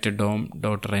React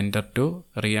DOM.render to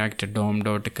React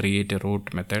DOM.create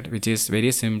root method, which is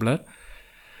very simpler.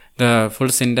 The full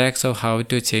syntax of how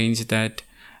to change that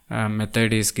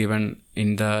method is given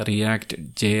in the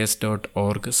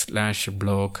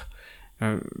reactjs.org/blog,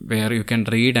 where you can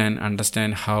read and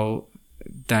understand how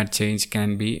that change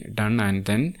can be done, and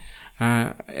then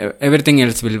everything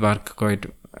else will work quite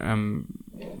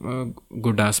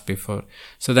good as before.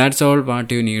 So that's all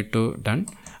what you need to done,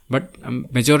 but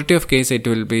majority of case it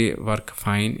will be work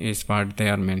fine is what they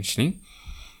are mentioning.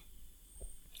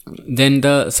 Then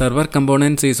the server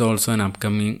components is also an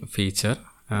upcoming feature.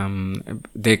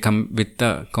 They come with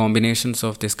the combinations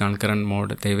of this concurrent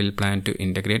mode they will plan to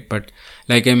integrate, but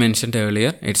like I mentioned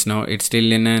earlier, it's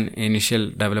still in an initial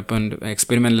development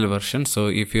experimental version. So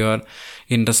if you are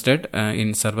interested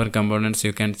in server components,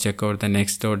 you can check out the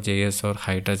next.js or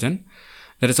Hydrogen.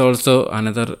 There is also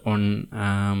another one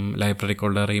library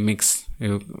called a Remix,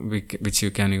 which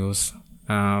you can use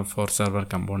for server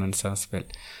components as well.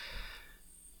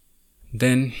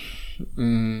 Then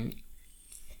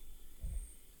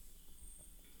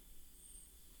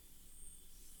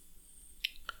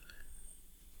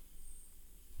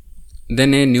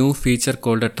then a new feature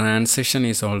called a transition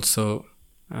is also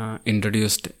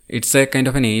introduced. It's a kind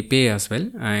of an API as well.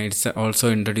 It's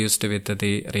also introduced with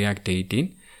the React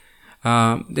 18.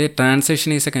 The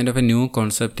transition is a kind of a new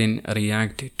concept in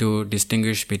React to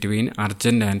distinguish between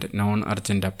urgent and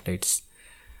non-urgent updates.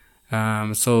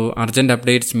 So urgent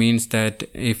updates means that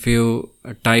if you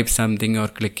type something or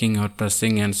clicking or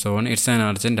pressing and so on, it's an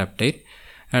urgent update.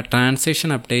 A transition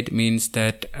update means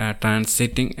that a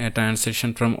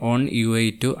transition from one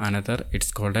UI to another, it's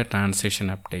called a transition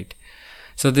update.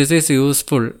 So this is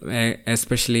useful,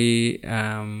 especially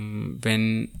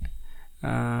when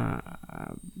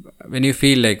you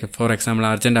feel like, for example,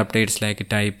 urgent updates like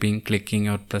typing, clicking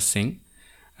or pressing,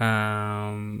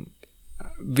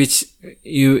 which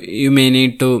you may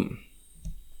need to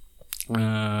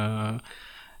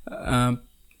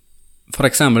for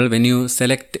example, when you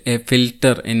select a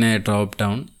filter in a drop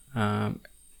down,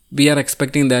 we are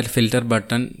expecting that filter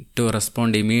button to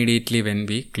respond immediately when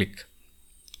we click.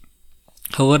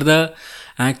 However, the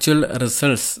actual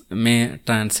results may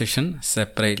transition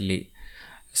separately.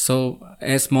 So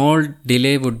a small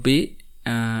delay would be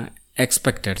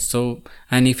expected. So,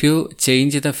 and if you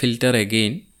change the filter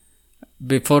again,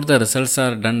 before the results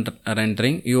are done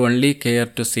rendering, you only care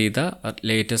to see the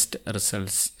latest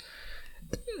results.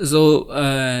 So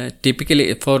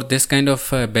typically for this kind of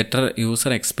better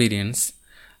user experience,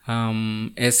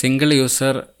 a single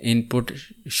user input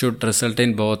should result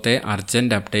in both a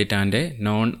urgent update and a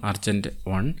non-urgent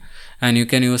one, and you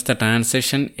can use the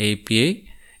transition API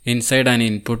inside an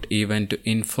input event to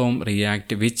inform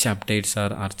React which updates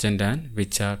are urgent and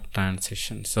which are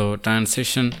transition. So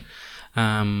transition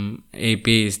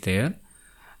API is there,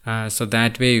 so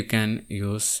that way you can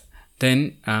use.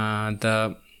 Then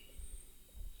the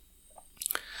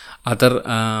other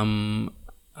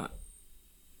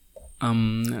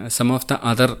some of the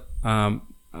other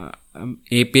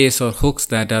APIs or hooks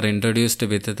that are introduced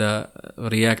with the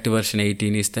React version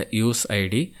 18 is the use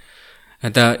ID.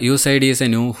 The use ID is a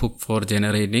new hook for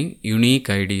generating unique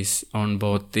IDs on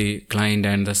both the client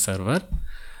and the server,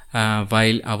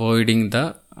 while avoiding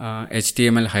the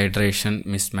HTML hydration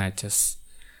mismatches.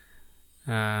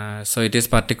 So it is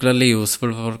particularly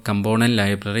useful for component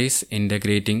libraries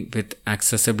integrating with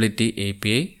accessibility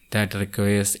API that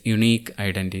requires unique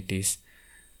identities.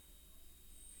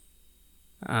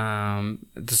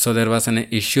 So there was an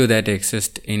issue that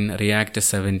exists in React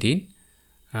 17,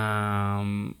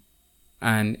 and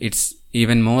it's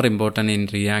even more important in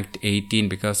React 18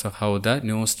 because of how the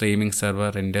new streaming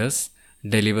server renders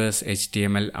delivers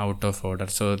HTML out of order.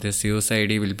 So this use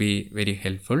ID will be very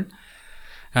helpful.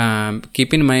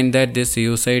 Keep in mind that this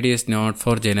use ID is not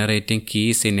for generating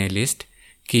keys in a list.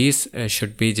 Keys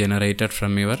should be generated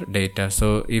from your data.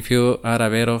 So if you are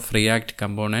aware of React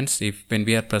components, when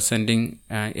we are presenting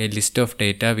a list of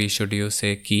data, we should use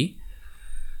a key.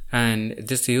 And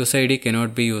this use ID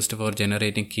cannot be used for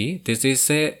generating key. This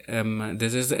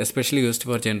is especially used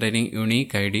for generating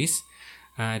unique IDs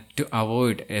to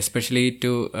avoid, especially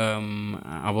to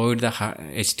avoid the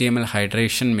HTML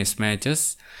hydration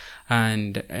mismatches,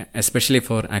 and especially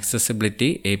for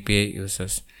accessibility API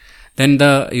users. Then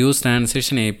the use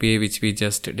transition API, which we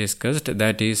just discussed,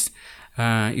 that is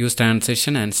use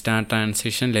transition and start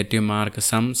transition let you mark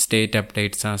some state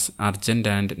updates as urgent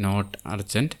and not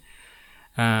urgent.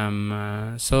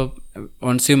 So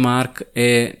once you mark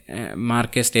a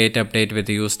state update with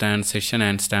use transition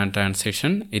and start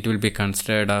transition, it will be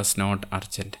considered as not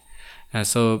urgent.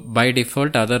 So by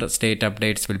default, other state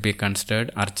updates will be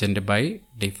considered urgent by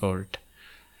default.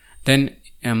 Then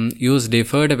use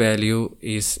deferred value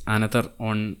is another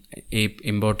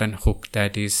important hook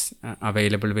that is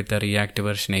available with the React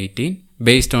version 18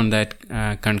 based on that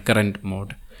concurrent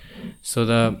mode. So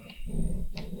the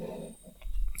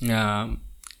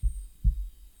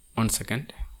one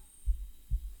second.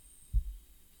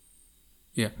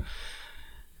 Yeah.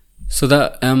 So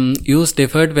the use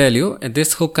deferred value,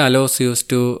 this hook allows you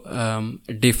to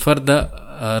defer the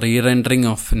re-rendering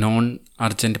of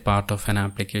non-urgent part of an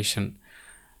application.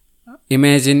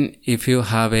 Imagine if you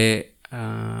have a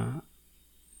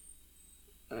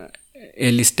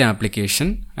list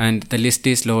application and the list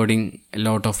is loading a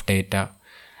lot of data,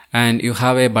 and you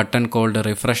have a button called a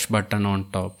refresh button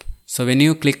on top. So when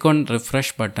you click on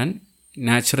refresh button,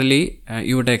 naturally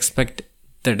you would expect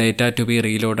the data to be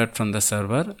reloaded from the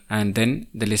server, and then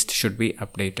the list should be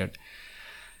updated.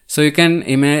 So you can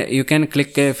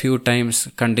click a few times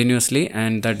continuously,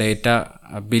 and the data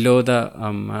below the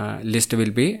list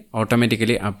will be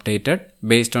automatically updated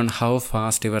based on how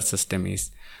fast your system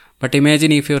is. But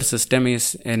imagine if your system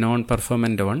is a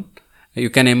non-performant one, you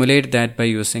can emulate that by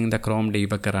using the Chrome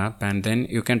Debugger app, and then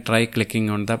you can try clicking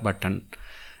on the button.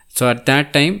 So at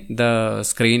that time, the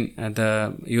screen,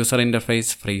 the user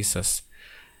interface freezes.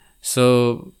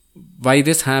 So why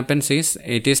this happens is,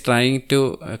 it is trying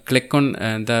to click on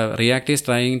the React is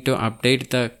trying to update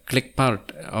the click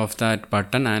part of that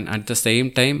button, and at the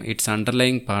same time its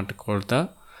underlying part called the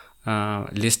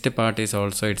list part is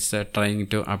also trying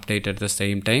to update at the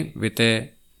same time with a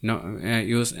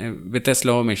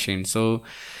slow machine. So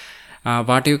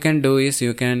what you can do is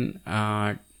you can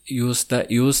use the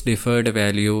use deferred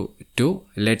value to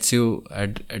lets you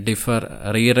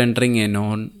defer re-rendering a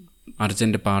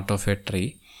non-urgent part of a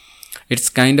tree.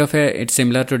 It's it's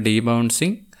similar to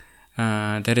debouncing.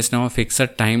 There is no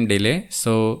fixed time delay,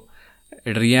 so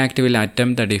React will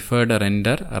attempt the deferred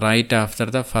render right after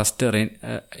the first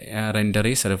render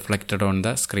is reflected on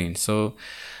the screen. So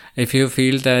if you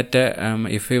feel that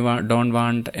if you don't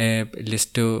want a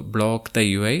list to block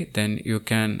the UI, then you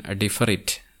can defer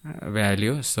it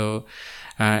value. So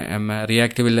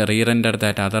React will re-render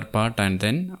that other part, and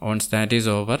then once that is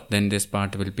over, then this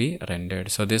part will be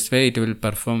rendered. So this way it will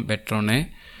perform better on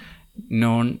a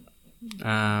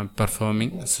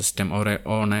non-performing system or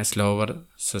on a slower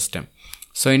system.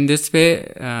 So in this way,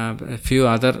 few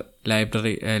other APIs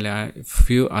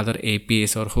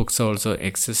or hooks also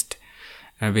exist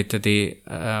with the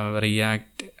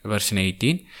React version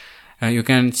 18. You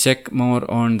can check more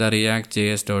on the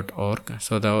reactjs.org.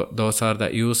 So those are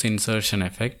the use insertion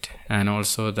effect, and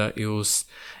also the use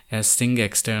sync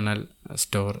external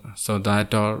store. So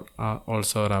that are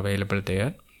also available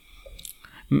there.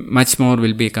 Much more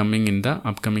will be coming in the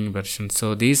upcoming version.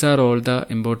 So these are all the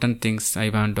important things I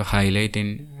want to highlight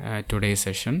in today's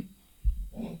session,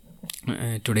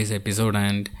 today's episode,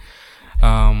 and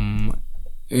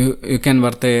you can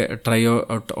try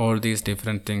out all these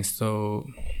different things. So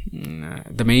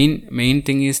the main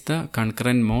thing is the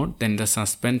concurrent mode, then the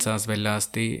suspense, as well as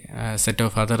the set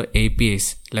of other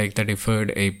APIs like the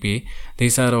deferred API.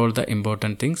 These are all the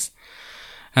important things.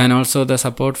 And also the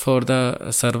support for the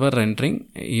server rendering,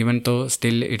 even though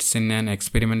still it's in an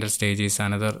experimental stage, is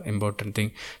another important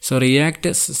thing. So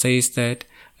React says that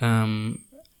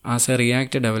as a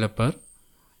React developer,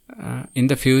 in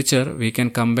the future we can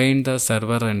combine the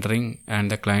server rendering and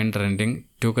the client rendering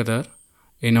together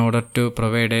in order to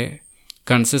provide a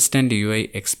consistent UI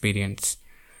experience.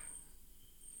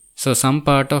 So some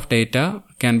part of data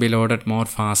can be loaded more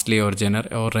fastly or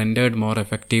rendered more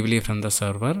effectively from the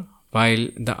server, while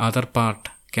the other part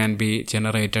can be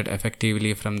generated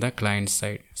effectively from the client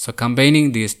side. So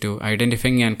combining these two,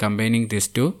 identifying and combining these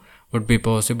two would be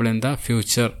possible in the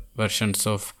future versions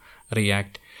of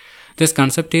React. This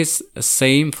concept is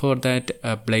same for that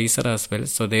Blazor as well.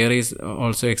 So there is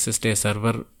also exists a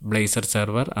server, Blazor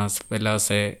server, as well as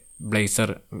a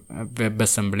Blazor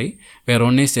WebAssembly, where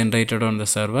one is generated on the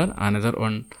server, another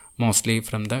one mostly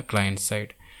from the client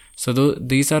side. So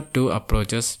these are two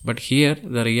approaches, but here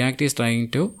the React is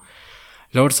trying to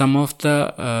load some of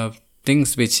the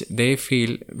things which they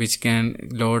feel which can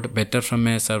load better from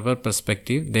a server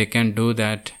perspective. They can do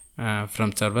that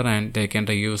from server, and they can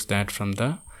reuse that from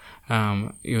the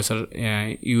user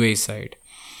UI side.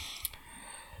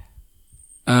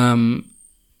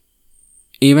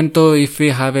 Even though if we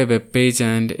have a web page,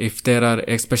 and if there are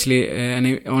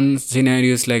especially on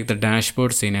scenarios like the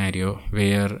dashboard scenario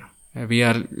where we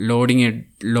are loading a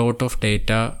lot of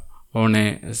data on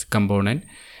a component,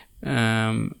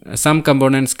 some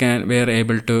components were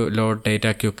able to load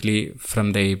data quickly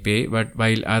from the API, but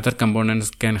while other components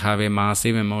can have a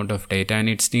massive amount of data and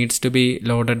it needs to be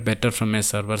loaded better from a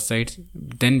server side,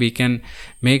 then we can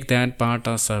make that part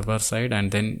as server side, and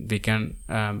then we can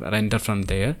render from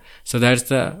there. So that's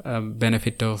the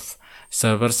benefit of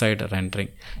server side rendering.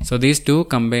 So these two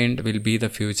combined will be the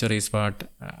future, is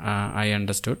what I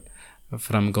understood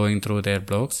from going through their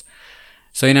blogs.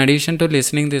 So in addition to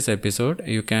listening this episode,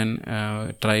 you can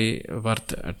try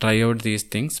out these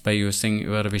things by using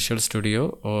your Visual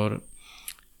Studio, or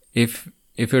if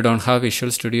you don't have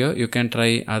Visual Studio, you can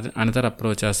try another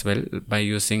approach as well by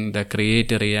using the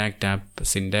create React app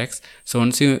syntax. So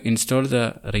once you install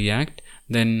the React,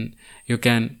 then you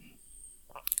can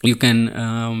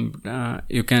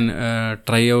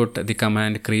try out the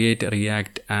command create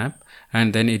React app,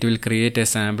 and then it will create a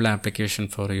sample application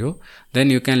for you. Then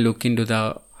you can look into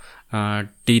the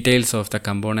details of the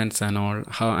components and all,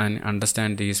 and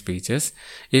understand these features.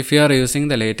 If you are using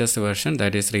the latest version,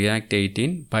 that is React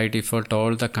 18, by default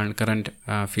all the concurrent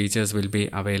features will be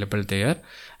available there,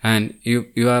 and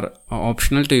you are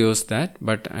optional to use that,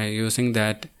 but using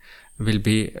that will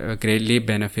be greatly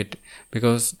benefit,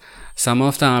 because some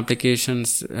of the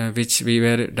applications which we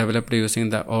were developed using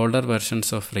the older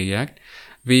versions of React,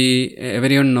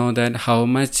 everyone know that how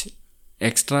much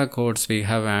extra codes we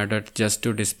have added just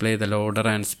to display the loader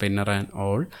and spinner and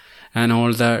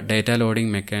all the data loading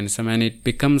mechanism, and it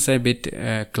becomes a bit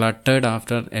cluttered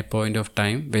after a point of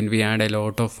time when we add a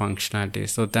lot of functionality.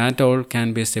 So that all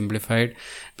can be simplified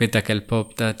with the help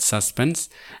of that suspense,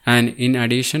 and in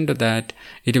addition to that,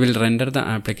 it will render the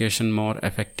application more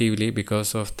effectively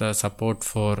because of the support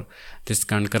for this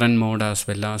concurrent mode, as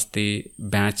well as the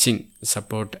batching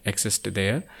support exists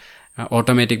there.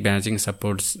 Automatic batching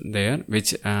supports there,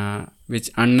 which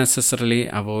unnecessarily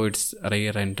avoids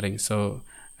re-rendering. So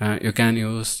you can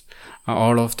use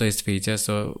all of these features.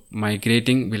 So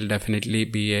migrating will definitely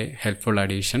be a helpful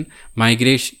addition.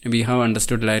 Migration, we have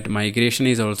understood that migration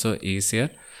is also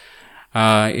easier.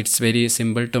 It's very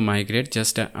simple to migrate.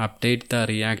 Just update the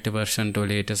React version to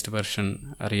latest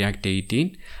version React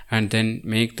 18, and then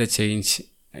make the change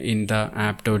in the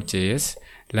app.js.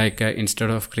 Like instead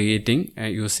of creating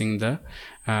using the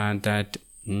that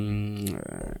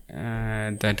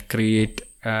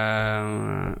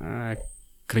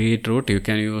create root, you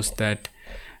can use that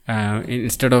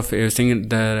instead of using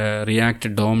the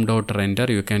React DOM.render,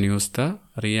 you can use the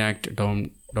React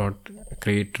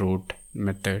DOM.create root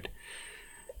method.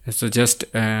 So just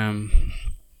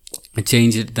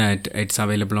change it that it's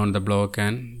available on the blog,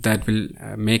 and that will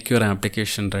make your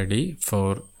application ready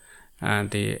for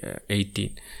the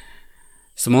 18.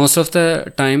 So most of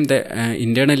the time the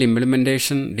internal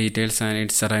implementation details and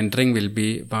its rendering will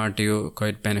be what you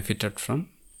quite benefited from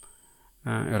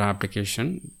your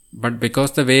application. But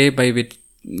because the way by which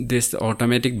this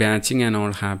automatic batching and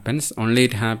all happens, only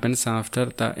it happens after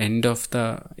the end of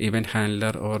the event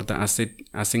handler or the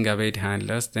async await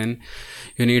handlers, then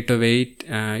you need to wait,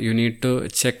 you need to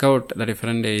check out the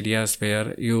different areas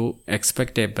where you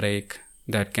expect a break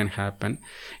that can happen.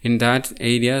 In that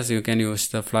areas, you can use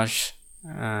the flush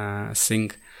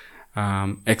sync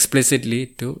explicitly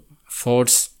to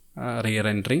force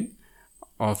re-rendering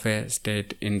of a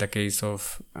state in the case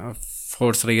of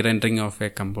force re-rendering of a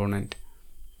component.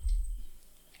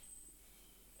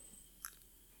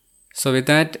 So with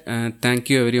that, thank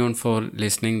you everyone for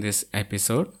listening this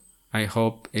episode. I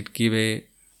hope it give a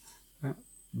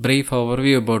brief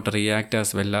overview about React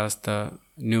as well as the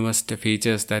newest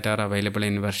features that are available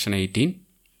in version 18.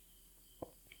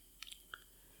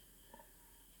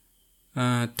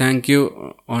 Thank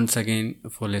you once again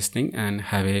for listening, and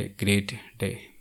have a great day.